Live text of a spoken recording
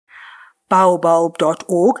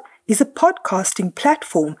Baobulb.org is a podcasting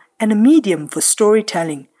platform and a medium for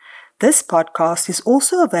storytelling. This podcast is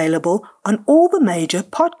also available on all the major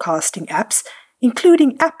podcasting apps,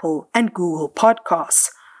 including Apple and Google Podcasts.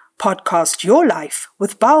 Podcast your life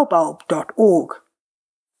with Baobulb.org.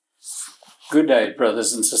 Good day,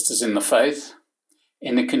 brothers and sisters in the faith.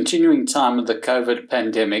 In the continuing time of the COVID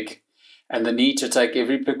pandemic and the need to take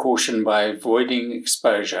every precaution by avoiding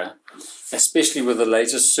exposure, especially with the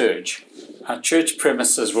latest surge, our church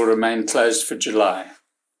premises will remain closed for July.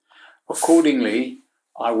 Accordingly,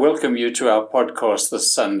 I welcome you to our podcast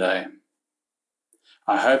this Sunday.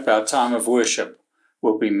 I hope our time of worship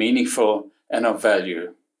will be meaningful and of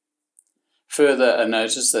value. Further, a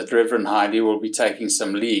notice that Reverend Heidi will be taking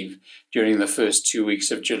some leave during the first 2 weeks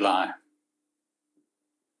of July.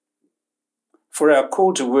 For our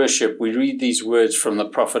call to worship, we read these words from the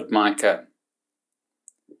prophet Micah.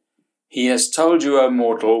 He has told you, O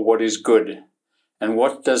mortal, what is good, and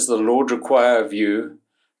what does the Lord require of you,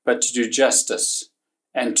 but to do justice,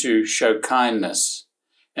 and to show kindness,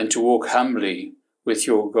 and to walk humbly with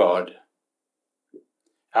your God.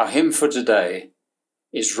 Our hymn for today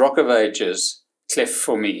is Rock of Ages, cleft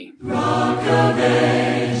for me. Rock of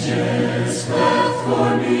Ages, cleft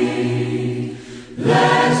for me,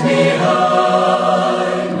 let me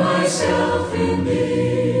hide myself in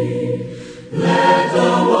thee. Let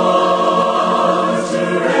the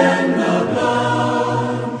water and the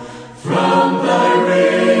blood from thy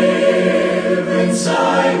riven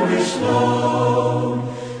side which flow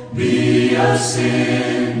be of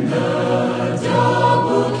sin the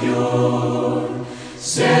double cure.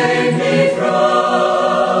 Save me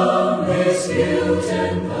from this guilt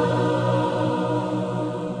and blood.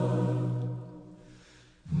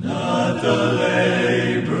 Not the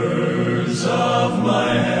labors of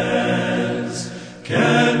my hands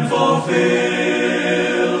can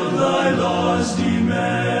fulfill thy law's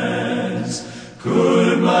demands.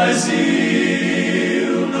 Could my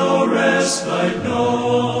zeal no respite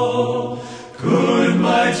know? Could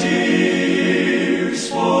my tears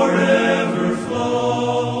forever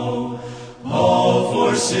flow? All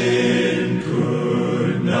for sin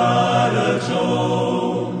could not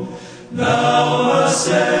atone. Thou must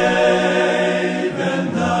save,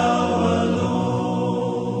 and thou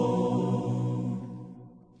alone.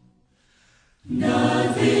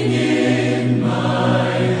 Nothing in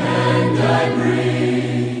my hand I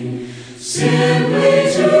bring,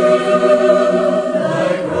 simply to thy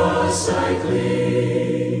cross I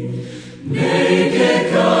cling.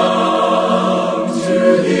 Naked come to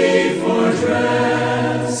thee for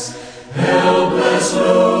dress, helpless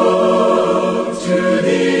look to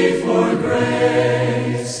thee for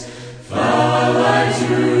grace. Foul I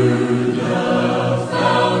to the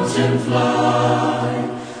fountain fly,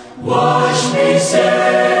 wash me, Savior,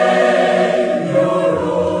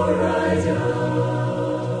 or I die.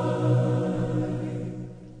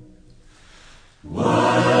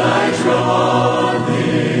 While I draw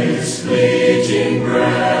this fleeting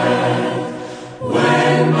breath,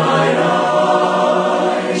 when mine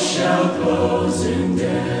eyes shall close in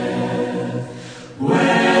death,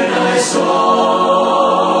 when I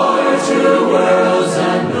soar to worlds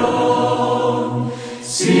unknown,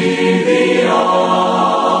 see thee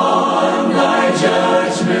on thy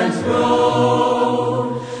judgment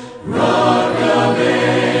throne. Rock of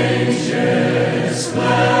Ages,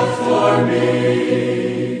 cleft for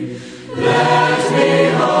me, let me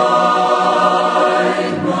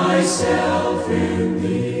hide myself in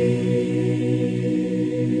thee.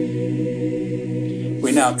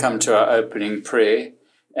 We now come to our opening prayer,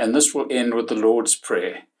 and this will end with the Lord's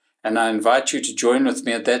Prayer. And I invite you to join with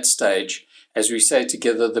me at that stage as we say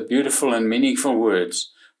together the beautiful and meaningful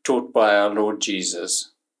words taught by our Lord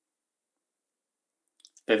Jesus.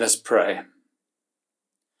 Let us pray.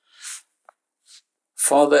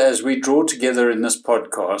 Father, as we draw together in this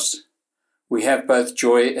podcast, we have both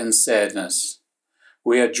joy and sadness.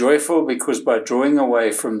 We are joyful because by drawing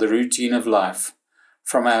away from the routine of life,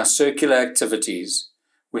 from our circular activities,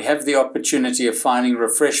 we have the opportunity of finding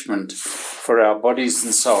refreshment for our bodies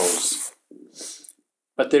and souls.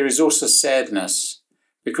 But there is also sadness,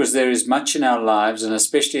 because there is much in our lives, and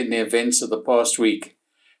especially in the events of the past week,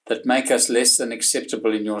 that make us less than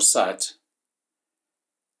acceptable in your sight.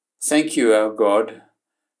 Thank you, our God,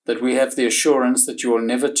 that we have the assurance that you will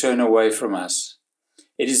never turn away from us.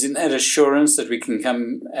 It is in that assurance that we can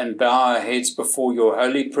come and bow our heads before your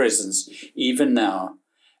holy presence, even now,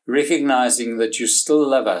 recognizing that you still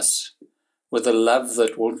love us with a love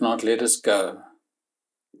that will not let us go.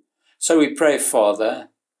 So we pray, Father,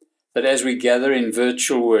 that as we gather in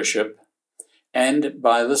virtual worship and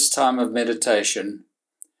by this time of meditation,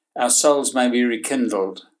 our souls may be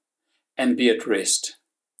rekindled and be at rest.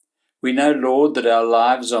 We know, Lord, that our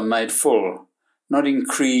lives are made full, not in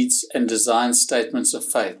creeds and design statements of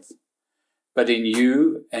faith, but in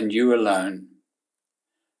you and you alone.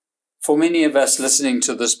 For many of us listening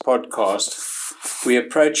to this podcast, we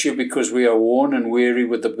approach you because we are worn and weary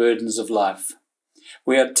with the burdens of life.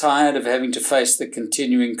 We are tired of having to face the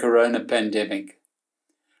continuing corona pandemic.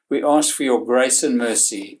 We ask for your grace and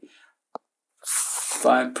mercy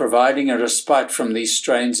by providing a respite from these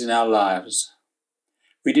strains in our lives.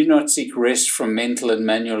 We do not seek rest from mental and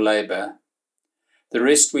manual labor. The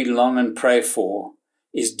rest we long and pray for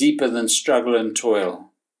is deeper than struggle and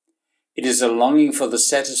toil. It is a longing for the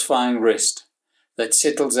satisfying rest that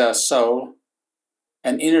settles our soul,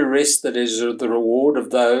 an inner rest that is the reward of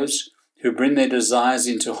those who bring their desires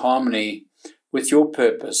into harmony with your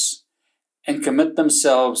purpose and commit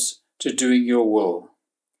themselves to doing your will.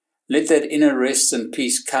 Let that inner rest and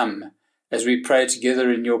peace come as we pray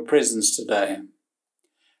together in your presence today.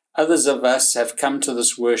 Others of us have come to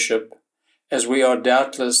this worship as we are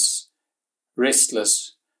doubtless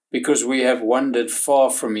restless because we have wandered far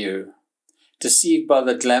from you. Deceived by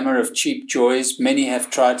the glamour of cheap joys, many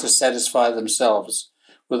have tried to satisfy themselves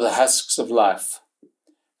with the husks of life.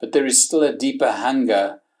 But there is still a deeper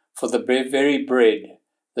hunger for the very bread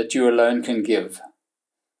that you alone can give.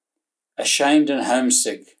 Ashamed and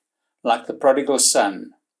homesick, like the prodigal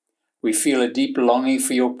son, we feel a deep longing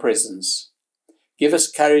for your presence. Give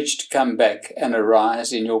us courage to come back and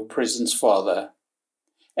arise in your presence, Father,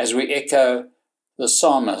 as we echo the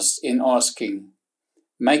psalmist in asking,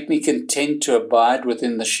 make me content to abide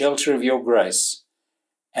within the shelter of your grace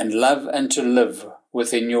and love and to live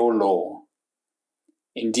within your law.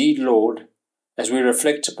 Indeed, Lord, as we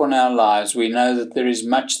reflect upon our lives, we know that there is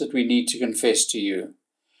much that we need to confess to you.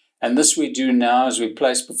 And this we do now as we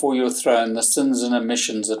place before your throne the sins and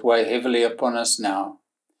omissions that weigh heavily upon us now.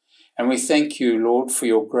 And we thank you, Lord, for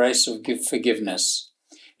your grace of forgiveness,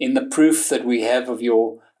 in the proof that we have of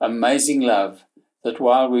your amazing love, that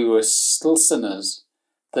while we were still sinners,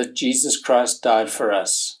 that Jesus Christ died for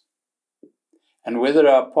us. And whether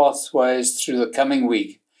our pathways through the coming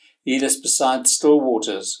week lead us beside still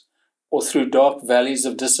waters or through dark valleys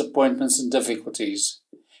of disappointments and difficulties,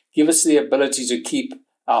 give us the ability to keep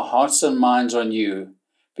our hearts and minds on you,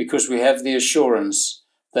 because we have the assurance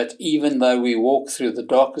that even though we walk through the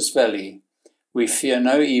darkest valley, we fear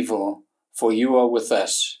no evil, for you are with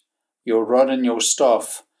us. Your rod and your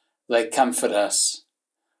staff, they comfort us.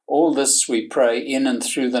 All this we pray in and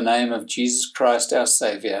through the name of Jesus Christ our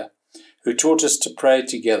Saviour, who taught us to pray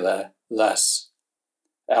together thus.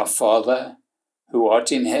 Our Father, who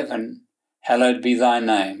art in heaven, hallowed be thy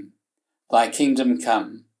name. Thy kingdom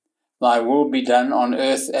come. Thy will be done on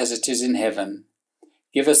earth as it is in heaven.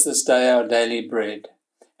 Give us this day our daily bread,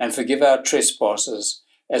 and forgive our trespasses,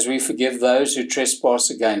 as we forgive those who trespass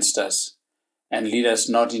against us. And lead us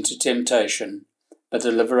not into temptation, but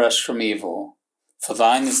deliver us from evil. For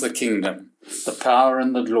thine is the kingdom, the power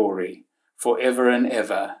and the glory, for ever and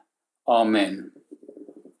ever. Amen.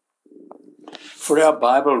 For our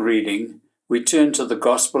Bible reading, we turn to the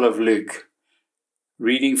Gospel of Luke,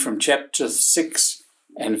 reading from chapter 6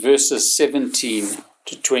 and verses 17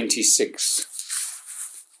 to 26.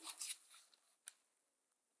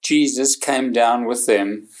 Jesus came down with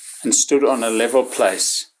them and stood on a level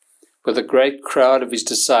place, with a great crowd of his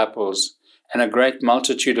disciples and a great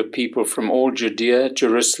multitude of people from all Judea,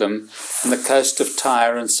 Jerusalem, and the coast of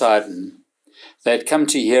Tyre and Sidon. They had come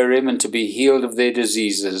to hear him and to be healed of their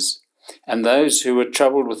diseases, and those who were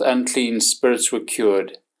troubled with unclean spirits were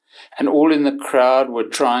cured. And all in the crowd were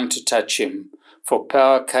trying to touch him, for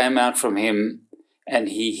power came out from him, and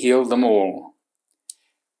he healed them all.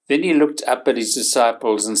 Then he looked up at his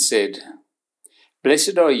disciples and said,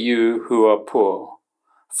 Blessed are you who are poor,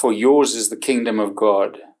 for yours is the kingdom of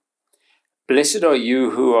God. Blessed are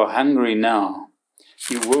you who are hungry now,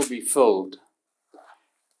 you will be filled.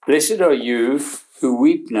 Blessed are you who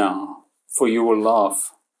weep now, for you will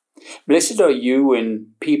laugh. Blessed are you when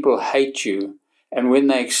people hate you, and when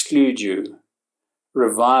they exclude you,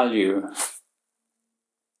 revile you,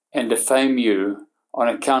 and defame you on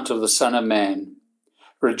account of the Son of Man.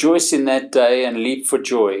 Rejoice in that day and leap for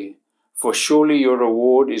joy, for surely your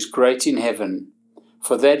reward is great in heaven,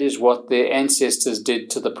 for that is what their ancestors did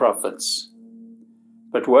to the prophets.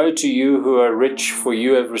 But woe to you who are rich, for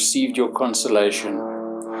you have received your consolation.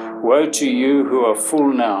 Woe to you who are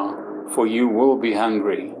full now, for you will be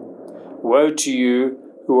hungry. Woe to you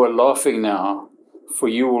who are laughing now, for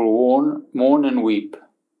you will mourn and weep.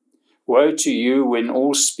 Woe to you when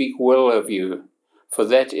all speak well of you, for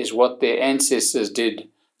that is what their ancestors did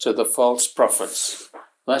to the false prophets.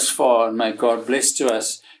 Thus far, and may God bless to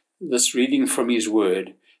us this reading from his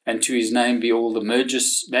word, and to his name be all the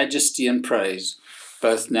majesty and praise,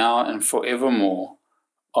 both now and forevermore.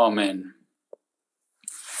 Amen.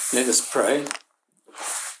 Let us pray.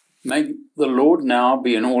 May the Lord now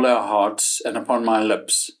be in all our hearts and upon my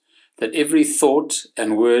lips, that every thought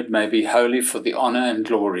and word may be holy for the honor and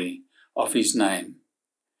glory of his name.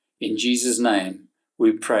 In Jesus' name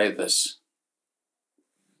we pray this.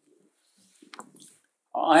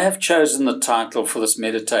 I have chosen the title for this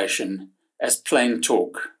meditation as Plain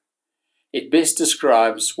Talk. It best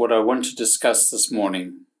describes what I want to discuss this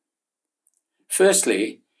morning.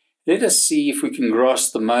 Firstly, let us see if we can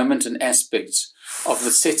grasp the moment and aspects of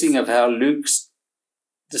the setting of how Luke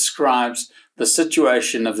describes the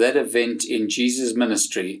situation of that event in Jesus'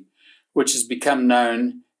 ministry, which has become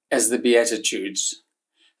known as the Beatitudes.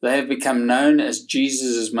 They have become known as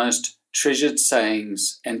Jesus' most treasured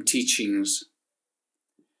sayings and teachings.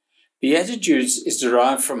 Beatitudes is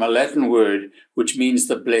derived from a Latin word which means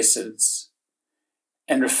the blesseds,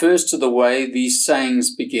 and refers to the way these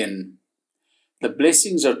sayings begin. The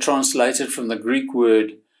blessings are translated from the Greek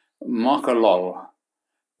word mokolol,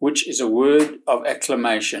 which is a word of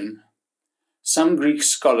acclamation. Some Greek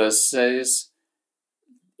scholars says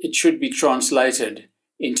it should be translated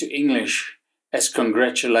into English as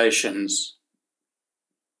congratulations.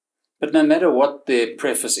 But no matter what their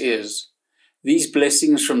preface is, these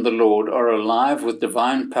blessings from the Lord are alive with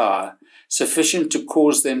divine power, sufficient to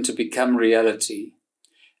cause them to become reality.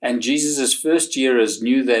 And Jesus' first hearers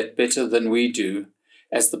knew that better than we do,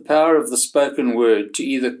 as the power of the spoken word to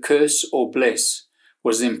either curse or bless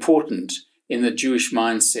was important in the Jewish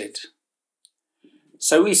mindset.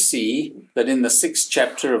 So we see that in the 6th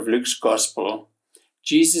chapter of Luke's Gospel,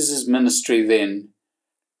 Jesus' ministry then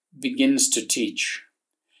begins to teach.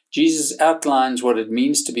 Jesus outlines what it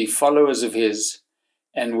means to be followers of his,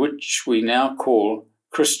 and which we now call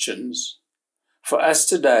Christians. For us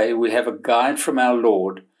today, we have a guide from our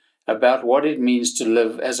Lord about what it means to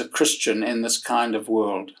live as a Christian in this kind of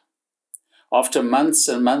world. After months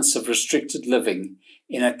and months of restricted living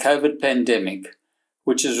in a COVID pandemic,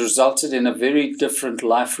 which has resulted in a very different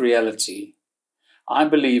life reality, I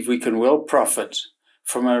believe we can well profit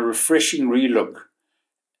from a refreshing relook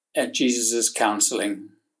at Jesus' counseling.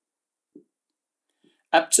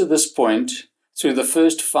 Up to this point, through the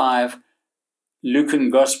first 5 Lucan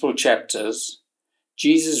Gospel chapters,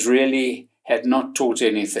 Jesus really had not taught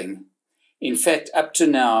anything. In fact, up to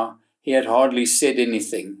now, he had hardly said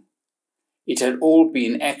anything. It had all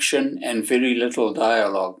been action and very little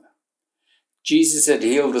dialogue. Jesus had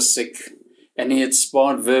healed the sick, and he had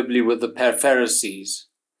sparred verbally with the Pharisees.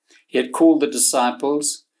 He had called the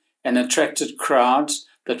disciples and attracted crowds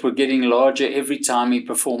that were getting larger every time he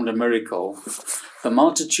performed a miracle. The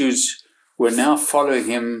multitudes were now following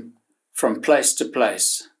him from place to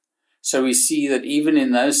place. So we see that even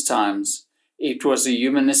in those times, it was a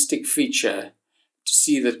humanistic feature to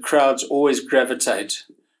see that crowds always gravitate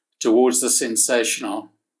towards the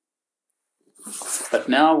sensational. But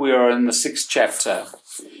now we are in the 6th chapter,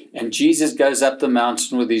 and Jesus goes up the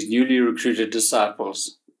mountain with his newly recruited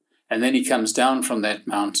disciples, and then he comes down from that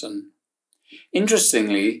mountain.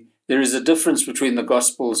 Interestingly, there is a difference between the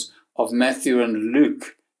Gospels of Matthew and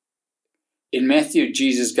Luke. In Matthew,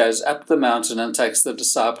 Jesus goes up the mountain and takes the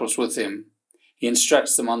disciples with him. He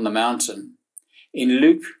instructs them on the mountain. In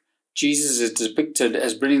Luke, Jesus is depicted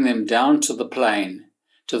as bringing them down to the plain,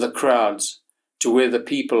 to the crowds, to where the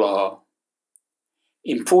people are.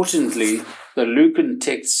 Importantly, the Lucan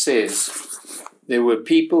text says there were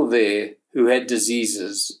people there who had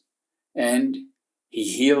diseases, and he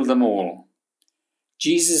healed them all.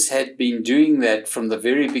 Jesus had been doing that from the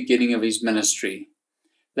very beginning of his ministry.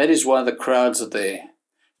 That is why the crowds are there.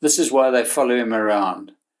 This is why they follow him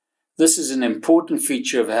around. This is an important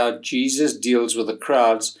feature of how Jesus deals with the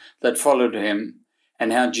crowds that followed him,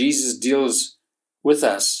 and how Jesus deals with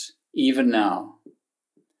us even now.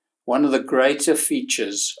 One of the greater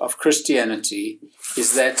features of Christianity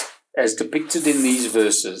is that, as depicted in these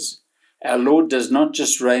verses, our Lord does not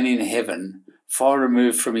just reign in heaven, far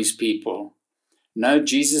removed from his people. No,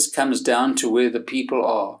 Jesus comes down to where the people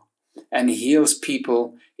are and heals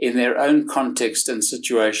people in their own context and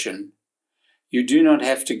situation. You do not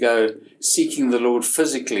have to go seeking the Lord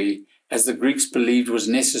physically, as the Greeks believed was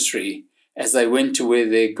necessary, as they went to where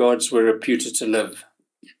their gods were reputed to live.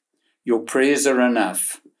 Your prayers are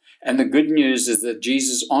enough. And the good news is that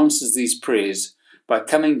Jesus answers these prayers by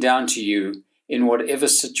coming down to you in whatever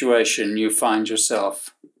situation you find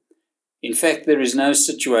yourself. In fact, there is no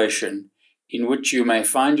situation in which you may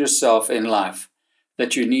find yourself in life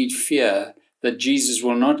that you need fear that Jesus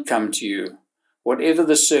will not come to you, whatever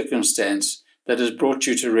the circumstance that has brought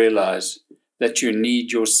you to realize that you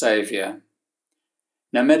need your Savior.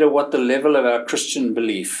 No matter what the level of our Christian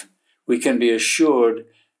belief, we can be assured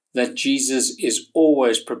that Jesus is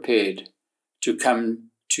always prepared to come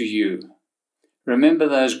to you. Remember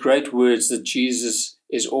those great words that Jesus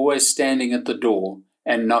is always standing at the door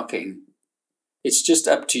and knocking. It's just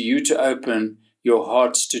up to you to open your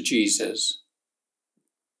hearts to Jesus.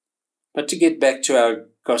 But to get back to our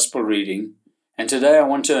gospel reading, and today I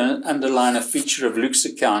want to underline a feature of Luke's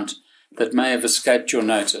account that may have escaped your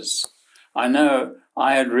notice. I know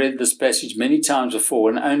I had read this passage many times before,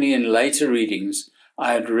 and only in later readings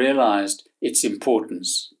I had realized its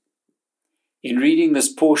importance. In reading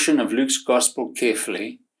this portion of Luke's gospel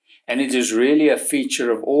carefully, and it is really a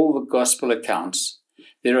feature of all the gospel accounts,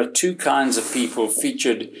 there are two kinds of people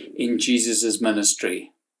featured in Jesus'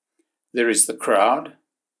 ministry. There is the crowd,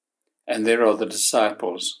 and there are the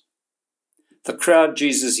disciples. The crowd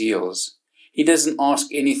Jesus heals. He doesn't ask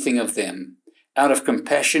anything of them. Out of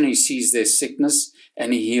compassion, he sees their sickness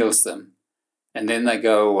and he heals them. And then they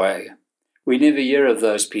go away. We never hear of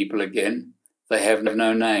those people again. They have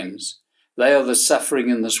no names. They are the suffering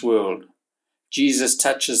in this world. Jesus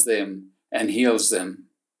touches them and heals them.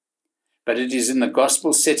 But it is in the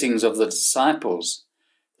gospel settings of the disciples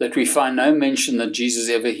that we find no mention that Jesus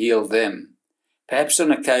ever healed them. Perhaps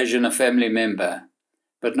on occasion a family member,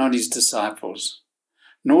 but not his disciples.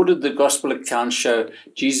 Nor did the gospel account show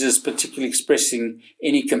Jesus particularly expressing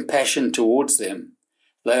any compassion towards them.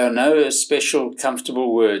 There are no special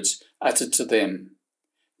comfortable words uttered to them.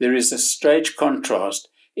 There is a strange contrast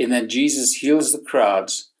in that Jesus heals the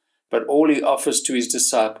crowds, but all he offers to his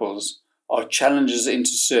disciples are challenges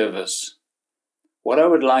into service. What I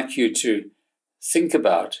would like you to think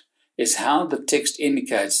about is how the text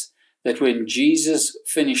indicates that when Jesus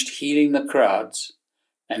finished healing the crowds,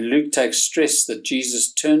 and Luke takes stress that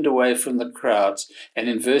Jesus turned away from the crowds, and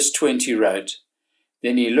in verse 20 wrote,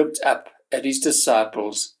 "Then he looked up at his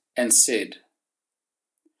disciples and said."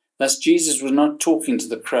 Thus Jesus was not talking to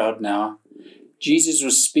the crowd now. Jesus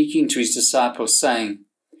was speaking to his disciples, saying,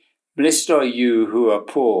 "Blessed are you who are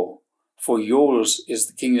poor, for yours is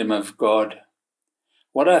the kingdom of God."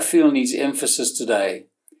 What I feel needs emphasis today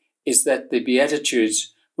is that the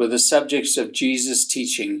Beatitudes were the subjects of Jesus'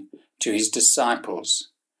 teaching to his disciples.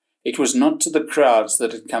 It was not to the crowds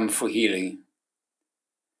that had come for healing.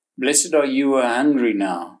 Blessed are you who are hungry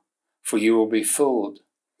now, for you will be filled.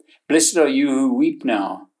 Blessed are you who weep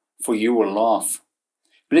now, for you will laugh.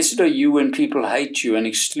 Blessed are you when people hate you and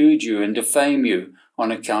exclude you and defame you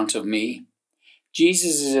on account of me.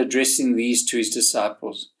 Jesus is addressing these to his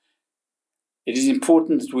disciples. It is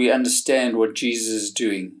important that we understand what Jesus is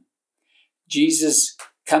doing. Jesus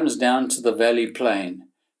comes down to the valley plain,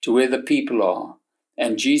 to where the people are,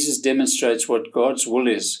 and Jesus demonstrates what God's will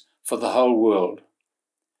is for the whole world.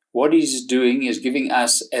 What he's doing is giving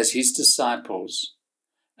us, as his disciples,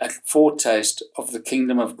 a foretaste of the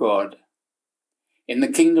kingdom of God. In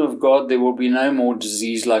the kingdom of God, there will be no more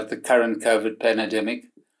disease like the current COVID pandemic,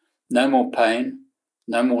 no more pain,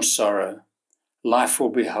 no more sorrow. Life will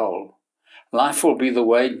be whole. Life will be the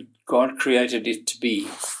way God created it to be.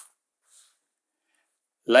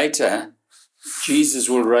 Later, Jesus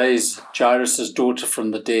will raise Jairus' daughter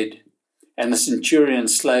from the dead and the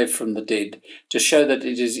centurion's slave from the dead to show that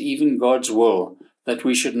it is even God's will that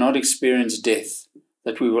we should not experience death,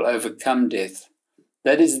 that we will overcome death.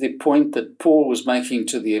 That is the point that Paul was making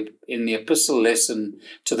in the epistle lesson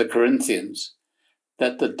to the Corinthians,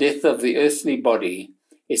 that the death of the earthly body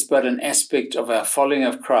is but an aspect of our following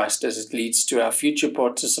of Christ as it leads to our future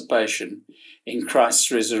participation in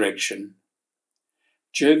Christ's resurrection.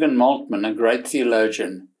 Jürgen Moltmann, a great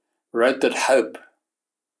theologian, wrote that hope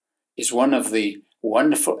is one of the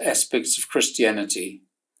wonderful aspects of Christianity.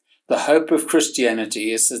 The hope of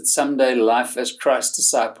Christianity is that someday life as Christ's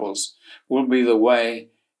disciples will be the way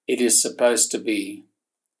it is supposed to be.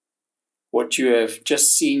 What you have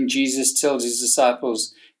just seen Jesus tells his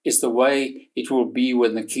disciples is the way it will be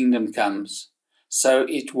when the kingdom comes. So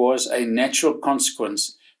it was a natural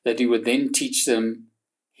consequence that he would then teach them,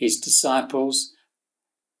 his disciples,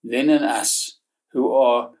 then and us, who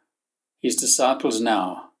are his disciples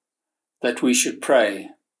now, that we should pray,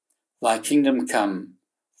 "Thy kingdom come,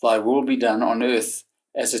 thy will be done on earth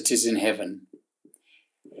as it is in heaven."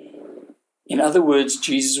 In other words,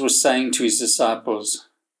 Jesus was saying to his disciples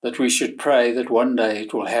that we should pray that one day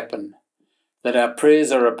it will happen, that our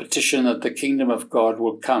prayers are a petition that the kingdom of God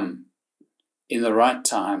will come in the right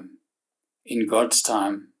time, in God's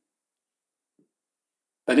time.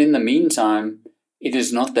 But in the meantime, it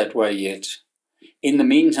is not that way yet. In the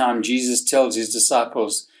meantime, Jesus tells his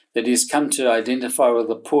disciples that he has come to identify with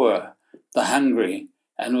the poor, the hungry,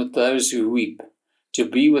 and with those who weep, to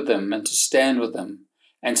be with them and to stand with them,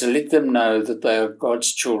 and to let them know that they are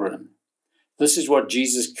God's children. This is what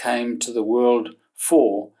Jesus came to the world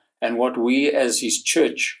for, and what we as his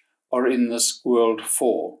church are in this world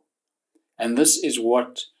for. And this is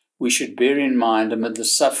what we should bear in mind amid the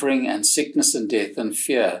suffering and sickness and death and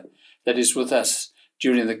fear that is with us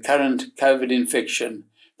during the current COVID infection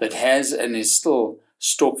that has and is still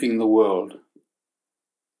stalking the world.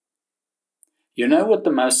 You know what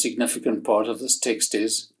the most significant part of this text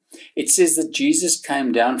is? It says that Jesus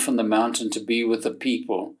came down from the mountain to be with the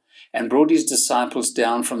people and brought his disciples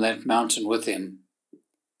down from that mountain with him.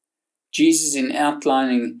 Jesus, in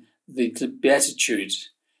outlining the Beatitudes,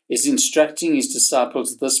 is instructing his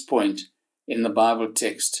disciples at this point in the Bible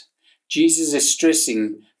text. Jesus is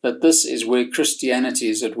stressing that this is where Christianity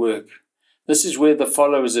is at work. This is where the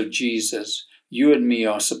followers of Jesus, you and me,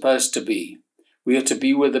 are supposed to be. We are to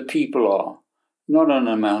be where the people are, not on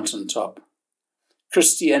a mountaintop.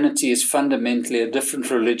 Christianity is fundamentally a different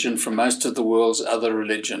religion from most of the world's other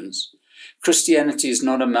religions. Christianity is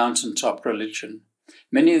not a mountaintop religion.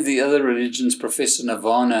 Many of the other religions profess a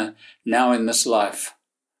nirvana now in this life.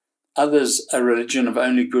 Others a religion of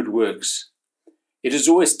only good works. It is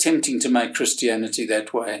always tempting to make Christianity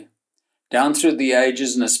that way. Down through the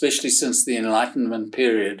ages, and especially since the Enlightenment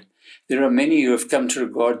period, there are many who have come to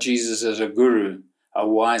regard Jesus as a guru, a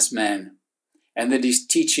wise man, and that his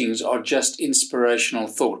teachings are just inspirational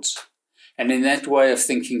thoughts. And in that way of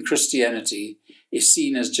thinking, Christianity is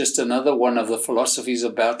seen as just another one of the philosophies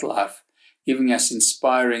about life, giving us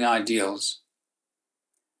inspiring ideals.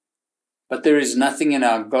 But there is nothing in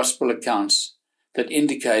our gospel accounts that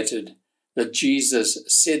indicated that Jesus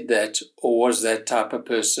said that or was that type of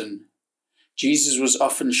person. Jesus was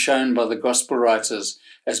often shown by the gospel writers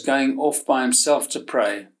as going off by himself to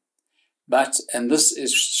pray. But, and this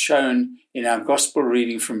is shown in our gospel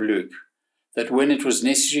reading from Luke, that when it was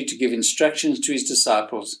necessary to give instructions to his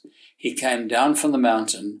disciples, he came down from the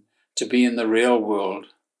mountain to be in the real world.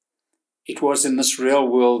 It was in this real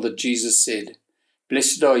world that Jesus said,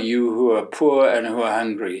 "Blessed are you who are poor and who are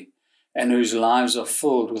hungry, and whose lives are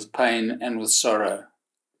filled with pain and with sorrow."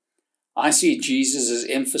 I see Jesus as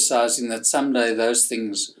emphasizing that someday those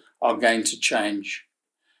things are going to change.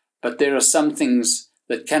 But there are some things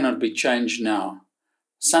that cannot be changed now.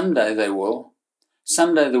 Someday they will.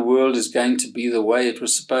 Someday the world is going to be the way it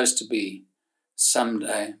was supposed to be.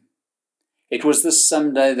 Someday. It was this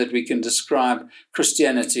someday that we can describe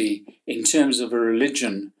Christianity in terms of a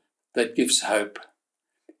religion that gives hope.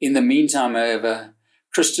 In the meantime, however,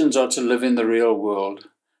 Christians are to live in the real world,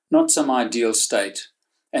 not some ideal state,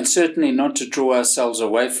 and certainly not to draw ourselves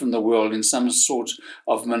away from the world in some sort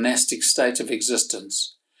of monastic state of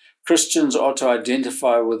existence. Christians are to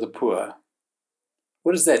identify with the poor.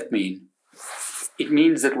 What does that mean? It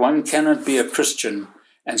means that one cannot be a Christian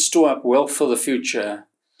and store up wealth for the future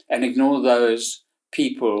and ignore those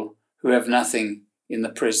people who have nothing in the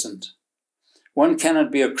present. One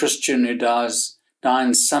cannot be a Christian who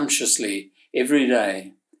dines sumptuously every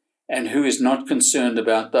day and who is not concerned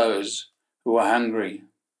about those who are hungry.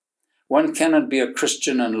 One cannot be a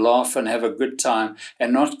Christian and laugh and have a good time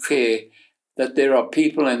and not care that there are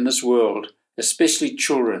people in this world, especially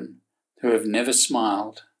children, who have never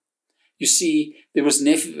smiled. You see, there was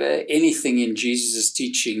never anything in Jesus'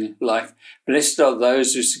 teaching like, "Blessed are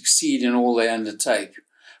those who succeed in all they undertake,"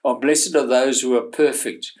 or "Blessed are those who are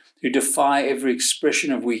perfect, who defy every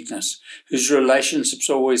expression of weakness, whose relationships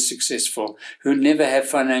are always successful, who never have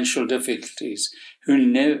financial difficulties,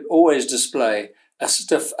 who always display a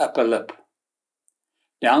stiff upper lip."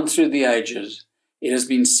 Down through the ages, it has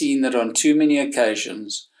been seen that on too many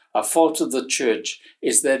occasions, a fault of the church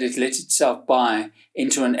is that it let itself buy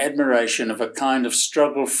into an admiration of a kind of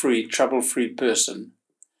struggle-free, trouble-free person.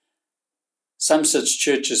 Some such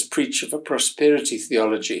churches preach of a prosperity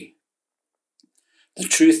theology. The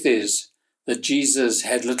truth is that Jesus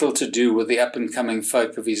had little to do with the up-and-coming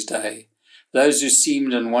folk of his day, those who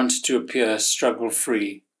seemed and wanted to appear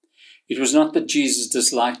struggle-free. It was not that Jesus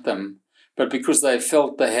disliked them, but because they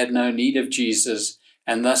felt they had no need of Jesus,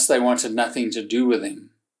 and thus they wanted nothing to do with him.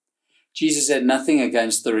 Jesus had nothing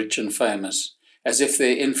against the rich and famous, as if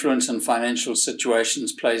their influence and financial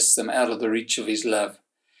situations placed them out of the reach of his love.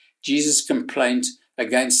 Jesus' complaint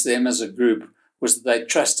against them as a group was that they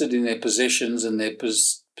trusted in their possessions and their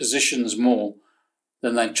positions more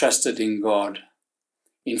than they trusted in God.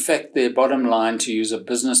 In fact, their bottom line, to use a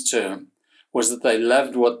business term, was that they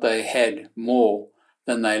loved what they had more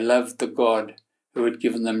than they loved the God who had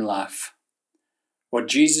given them life. What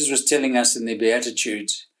Jesus was telling us in the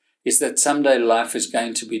Beatitudes is that someday life is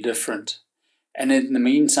going to be different. And in the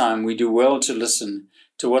meantime, we do well to listen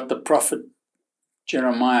to what the prophet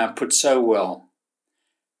Jeremiah put so well.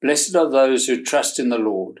 Blessed are those who trust in the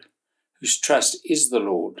Lord, whose trust is the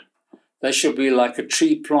Lord. They shall be like a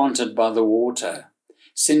tree planted by the water,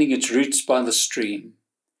 sending its roots by the stream.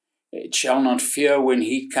 It shall not fear when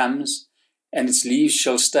heat comes, and its leaves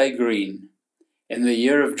shall stay green. In the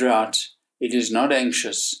year of drought, it is not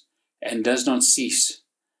anxious and does not cease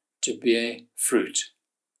to bear fruit.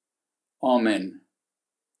 Amen.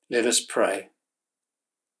 Let us pray.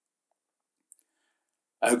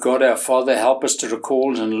 O God, our Father, help us to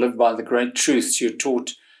recall and live by the great truths you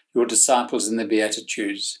taught your disciples in the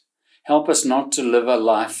Beatitudes. Help us not to live a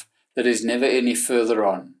life that is never any further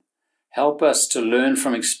on. Help us to learn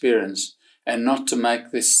from experience and not to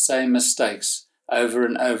make the same mistakes over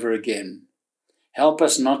and over again. Help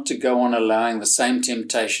us not to go on allowing the same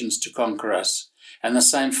temptations to conquer us and the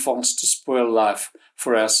same faults to spoil life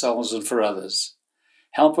for ourselves and for others.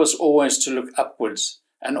 Help us always to look upwards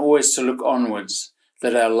and always to look onwards,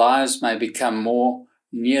 that our lives may become more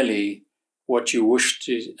nearly what you wish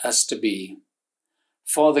us to be.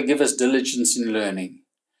 Father, give us diligence in learning,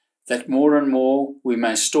 that more and more we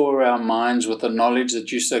may store our minds with the knowledge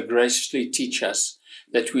that you so graciously teach us,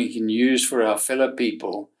 that we can use for our fellow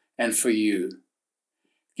people and for you.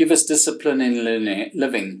 Give us discipline in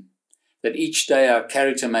living, that each day our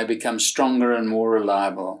character may become stronger and more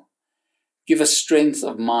reliable. Give us strength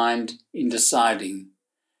of mind in deciding,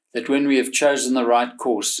 that when we have chosen the right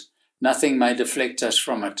course, nothing may deflect us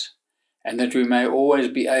from it, and that we may always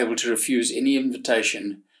be able to refuse any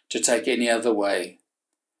invitation to take any other way.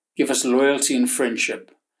 Give us loyalty in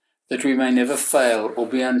friendship, that we may never fail or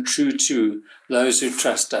be untrue to those who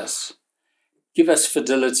trust us. Give us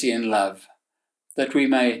fidelity in love, that we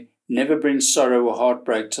may never bring sorrow or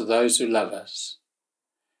heartbreak to those who love us.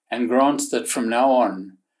 And grant that from now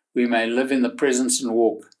on we may live in the presence and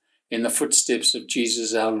walk in the footsteps of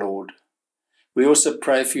Jesus our Lord. We also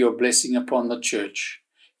pray for your blessing upon the church.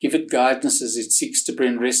 Give it guidance as it seeks to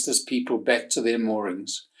bring restless people back to their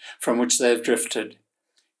moorings, from which they have drifted.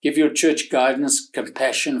 Give your church guidance,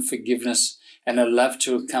 compassion, forgiveness, and a love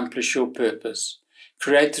to accomplish your purpose.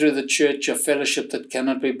 Create through the church a fellowship that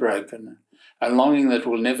cannot be broken, a longing that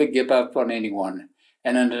will never give up on anyone,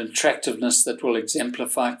 and an attractiveness that will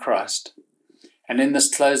exemplify Christ. And in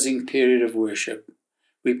this closing period of worship,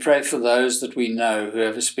 we pray for those that we know who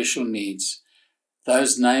have special needs,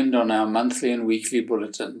 those named on our monthly and weekly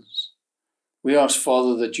bulletins. We ask,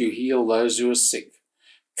 Father, that you heal those who are sick,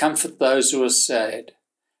 comfort those who are sad,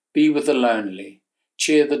 be with the lonely,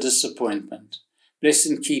 cheer the disappointment, bless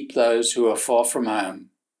and keep those who are far from home.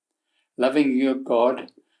 Loving you,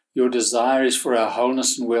 God, your desire is for our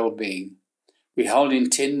wholeness and well-being. We hold in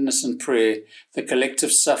tenderness and prayer the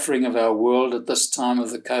collective suffering of our world at this time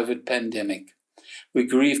of the COVID pandemic. We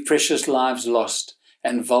grieve precious lives lost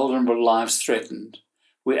and vulnerable lives threatened.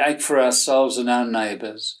 We ache for ourselves and our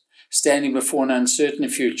neighbours, standing before an uncertain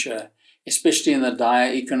future, especially in the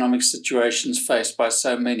dire economic situations faced by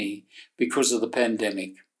so many because of the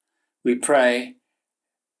pandemic. We pray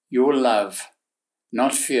your love,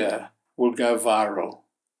 not fear, will go viral.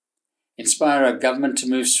 Inspire our government to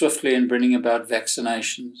move swiftly in bringing about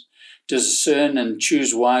vaccinations, to discern and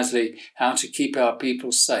choose wisely how to keep our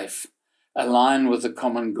people safe, align with the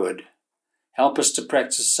common good. Help us to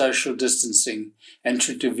practice social distancing and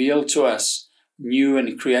to reveal to us new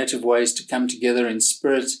and creative ways to come together in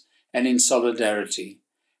spirit and in solidarity.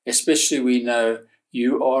 Especially we know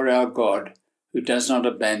you are our God who does not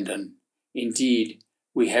abandon. Indeed,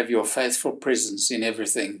 we have your faithful presence in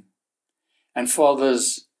everything. And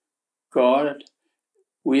fathers, God,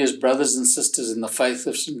 we as brothers and sisters in the faith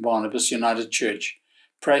of St. Barnabas United Church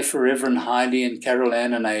pray for Reverend Heidi and Carol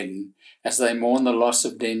Ann and Aidan as they mourn the loss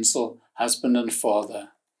of Denzel, husband and father.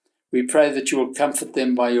 We pray that you will comfort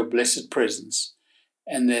them by your blessed presence,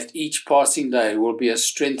 and that each passing day will be a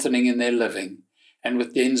strengthening in their living, and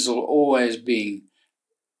with Denzel always being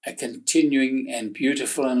a continuing and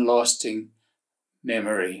beautiful and lasting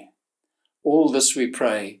memory. All this we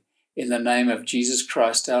pray in the name of Jesus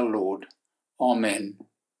Christ our Lord. Amen.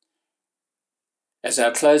 As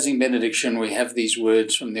our closing benediction, we have these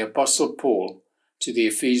words from the Apostle Paul to the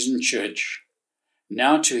Ephesian church.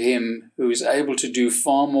 Now to him who is able to do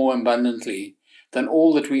far more abundantly than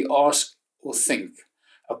all that we ask or think,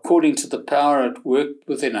 according to the power at work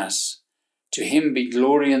within us, to him be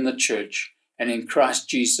glory in the church and in Christ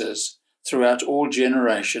Jesus throughout all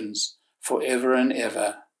generations, forever and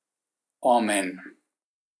ever. Amen.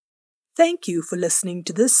 Thank you for listening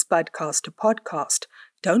to this Spudcaster podcast.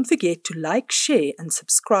 Don't forget to like, share, and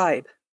subscribe.